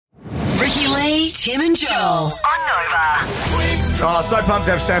Ricky Lee, Tim and Joel on Nova. Oh, so pumped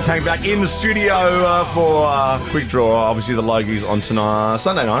to have Sam Pang back in the studio for Quick Draw. Obviously, the Logies on tonight,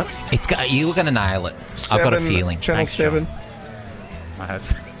 Sunday night. You were going to nail it. I've got a feeling. Channel Thanks, 7. I hope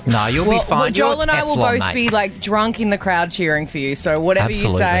so. No, you'll be fine. Well, Joel You're and I will Teflon, both mate. be like drunk in the crowd cheering for you. So whatever you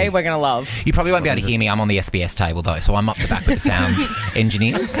Absolutely. say, we're going to love. You probably won't be able to hear me. I'm on the SBS table, though, so I'm up the back with the sound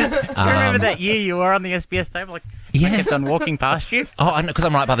engineers. Do you remember that year you were on the SBS table? Like, I kept on walking past you. Oh, because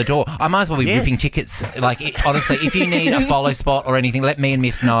I'm right by the door. I might as well be ripping tickets. Honestly, if you need a follow spot or anything, let me and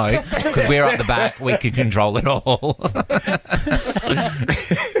Miff know, because we're up the back. We can control it all.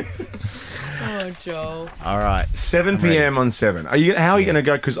 Oh, Joel. All right. 7 p.m. on 7. How are you going to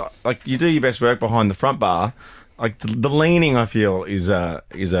go? Because you do your best work behind the front bar. Like the leaning, I feel is a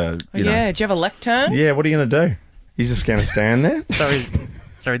you know. Do you have a lectern? Yeah. What are you going to do? You're just going to stand there?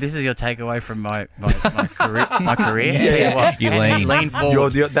 Sorry, this is your takeaway from my career. Tell you what, You and lean.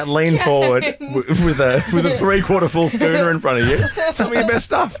 forward. That lean forward with a 3/4 full schooner in front of you. Some of your best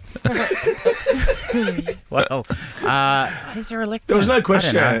stuff. Well, is there a lectern? There was no I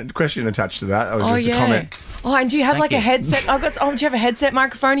don't know. question attached to that. It was just a comment. Oh, and do you have Thank a you. headset? Do you have a headset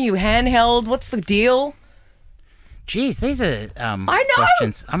microphone? Are you handheld? What's the deal? Jeez, these are know.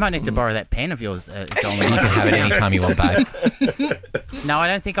 questions. I might need to borrow that pen of yours, Joel. You can have it any time you want, babe. No, I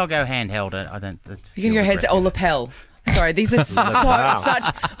don't think I'll go handheld. I don't. You can your headset or lapel. Sorry, these are such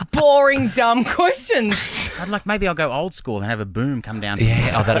boring, dumb questions. Maybe I'll go old school and have a boom come down.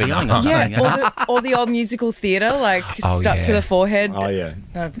 Yeah, from the that'd be ceiling nice. or something. Yeah, or the old musical theatre, stuck to the forehead. Oh, yeah.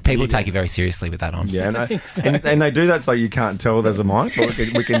 People take you very seriously with that on. Yeah, and they do that so you can't tell there's a mic, but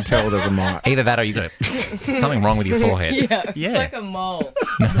we can tell there's a mic. Either that or you got something wrong with your forehead. Yeah, Yeah. it's like a mole.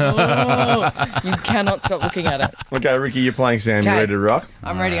 Oh, you cannot stop looking at it. Okay, Ricky, you're playing Sam. You Okay. ready to rock?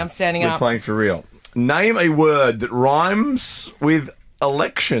 I'm ready. I'm standing We're up. playing for real. Name a word that rhymes with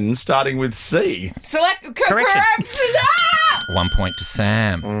election starting with C. Select Correction. 1 point to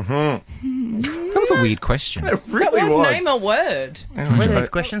Sam. Mm-hmm. That was a weird question. It really That was was. name a word. Where do these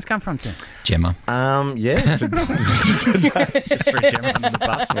questions come from, Tim? Gemma. Yeah. Just threw Gemma under the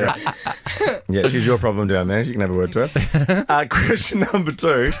bus. Yeah, she's your problem down there. You can have a word to her. Question number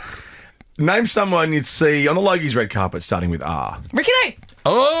 2. Name someone you'd see on the Logies red carpet starting with R. Ricky Lee.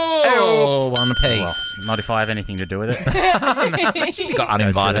 Oh, one apiece. Well, not if I have anything to do with it. You got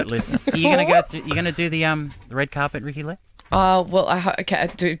uninvited. Are you going to go through? You going to do the red carpet, Ricky Lee? Well,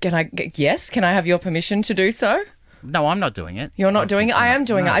 yes, can I have your permission to do so? No, I'm not doing it. You're not doing it? I am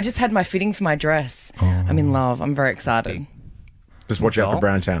doing No. it. I just had my fitting for my dress. I'm in love. I'm very excited. Just watch out for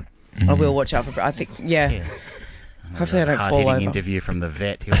Browntown. I will watch out for. I think, yeah. Hopefully I don't fall Hard-hitting over. interview from the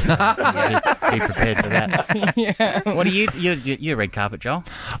vet. Be prepared for that. Yeah. What are you? You're red carpet, Joel.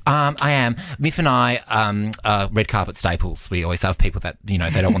 I am. Miff and I are red carpet staples. We always have people that, they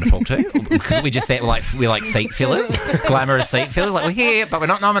don't want to talk to because we just we're like seat fillers, glamorous seat fillers. Like, we're here, but we're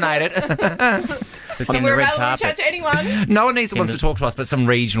not nominated. It's in the We're red available to chat carpet. to anyone. No one wants to talk to us, but some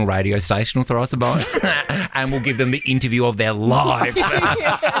regional radio station will throw us a bone and we'll give them the interview of their life.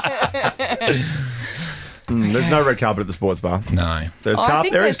 There's no red carpet at the sports bar. No. There's Oh, I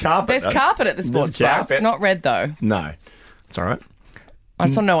think there is carpet. There's though. carpet at the sports There's bar. It's carpet. not red though. No. It's all right. I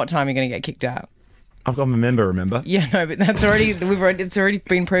just want to know what time you're going to get kicked out. I've got a member, remember? Yeah, no, but it's already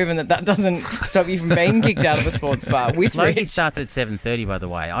been proven that doesn't stop you from being kicked out of the sports bar with Logie Rich. starts at 7:30. By the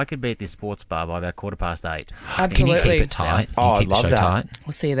way, I could be at this sports bar by about 8:15. Can you Absolutely. keep it tight? Oh, Can you keep I'd love the show that. tight?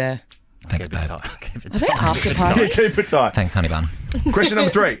 We'll see you there. Thanks, Keep it babe. tight. Keep it Are they tight. after Keep it parties? tight. Keep it tight. Thanks, honey bun. Question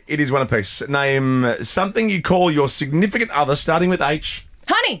number 3. It is one apiece. Name something you call your significant other starting with H.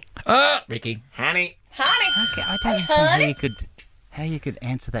 Honey. Ricky. Honey. Honey. Okay, I don't understand how you could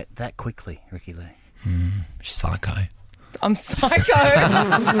answer that quickly, Ricky Lee. She's psycho. I'm psycho.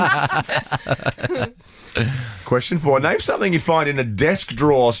 Question 4. Name something you'd find in a desk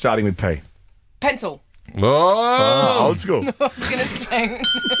drawer starting with P. Pencil. Whoa! Old school. I was going to say.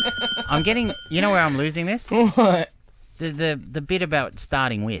 I'm getting. You know where I'm losing this? What? The bit about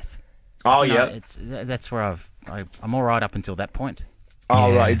starting with. Oh, No, yeah. that's where I'm all right up until that point.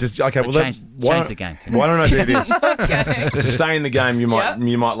 Oh, right. Just okay. So Well, change the game. Why don't I do this? Okay. To stay in the game, you might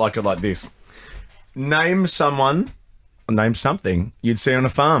Yep. like it like this. Name something you'd see on a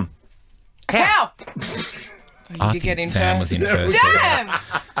farm. Cow. I You could get think in Sam first. was in first. Damn.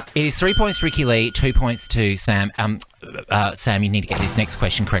 It is 3 points, Ricky Lee, 2 points to Sam. Sam, you need to get this next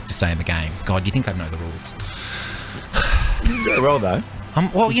question correct to stay in the game. God, you think I know the rules? Very well, though.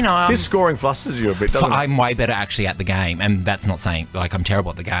 Well, This scoring flusters you a bit, doesn't it? I'm way better actually at the game, and that's not saying I'm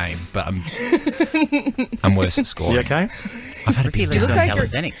terrible at the game, but I'm worse at scoring. You okay? I've had a Ricky big Lee's day. doing like you're-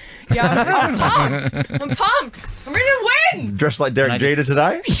 calisthenics. Yeah, I'm pumped. I'm pumped. I'm ready to again. Dressed like Derek Jeter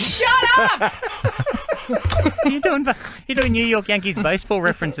today? Shut up. You're doing New York Yankees baseball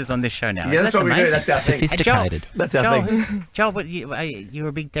references on this show now. Yeah, that's what we do. amazing. That's our thing. Sophisticated. That's our Joel, thing. Joel, but you're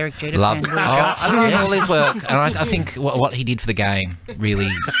a big Derek Jeter Love. fan. I love all his work, and I think what he did for the game really.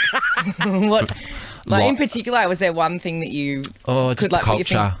 What? Like Lot. in particular, was there one thing that you Oh, could just the like? what you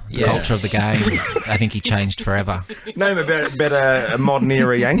culture, think- the culture of the game. I think he changed forever. Name a better modern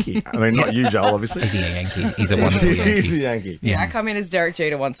era Yankee. I mean, not you, Joel, obviously. He's a Yankee. He's a wonderful He's a Yankee. Yankee. Yeah, I come in as Derek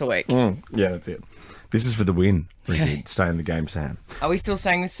Jeter once a week. Yeah, that's it. This is for the win. Okay. Stay in the game, Sam. Are we still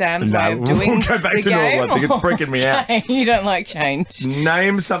saying with Sam's No, way of doing we'll go back the to game? normal. I think it's freaking me out. Okay, you don't like change.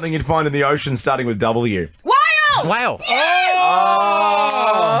 Name something you'd find in the ocean starting with W. Wow! Wow.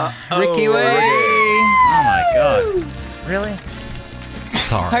 Ricky Lee. Oh my God. Really?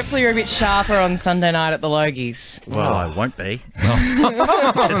 Sorry. Hopefully you're a bit sharper on Sunday night at the Logies. Well, I won't be.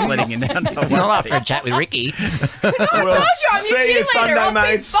 Just letting you know. I won't Not be. after a chat with Ricky. Well, I'm your see you cheerleader. Sunday, I'll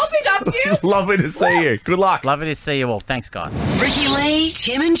mates. Bump it up you. Lovely to see you. Good luck. Lovely to see you all. Thanks, guys. Ricky Lee,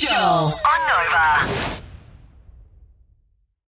 Tim and Joel. On Nova.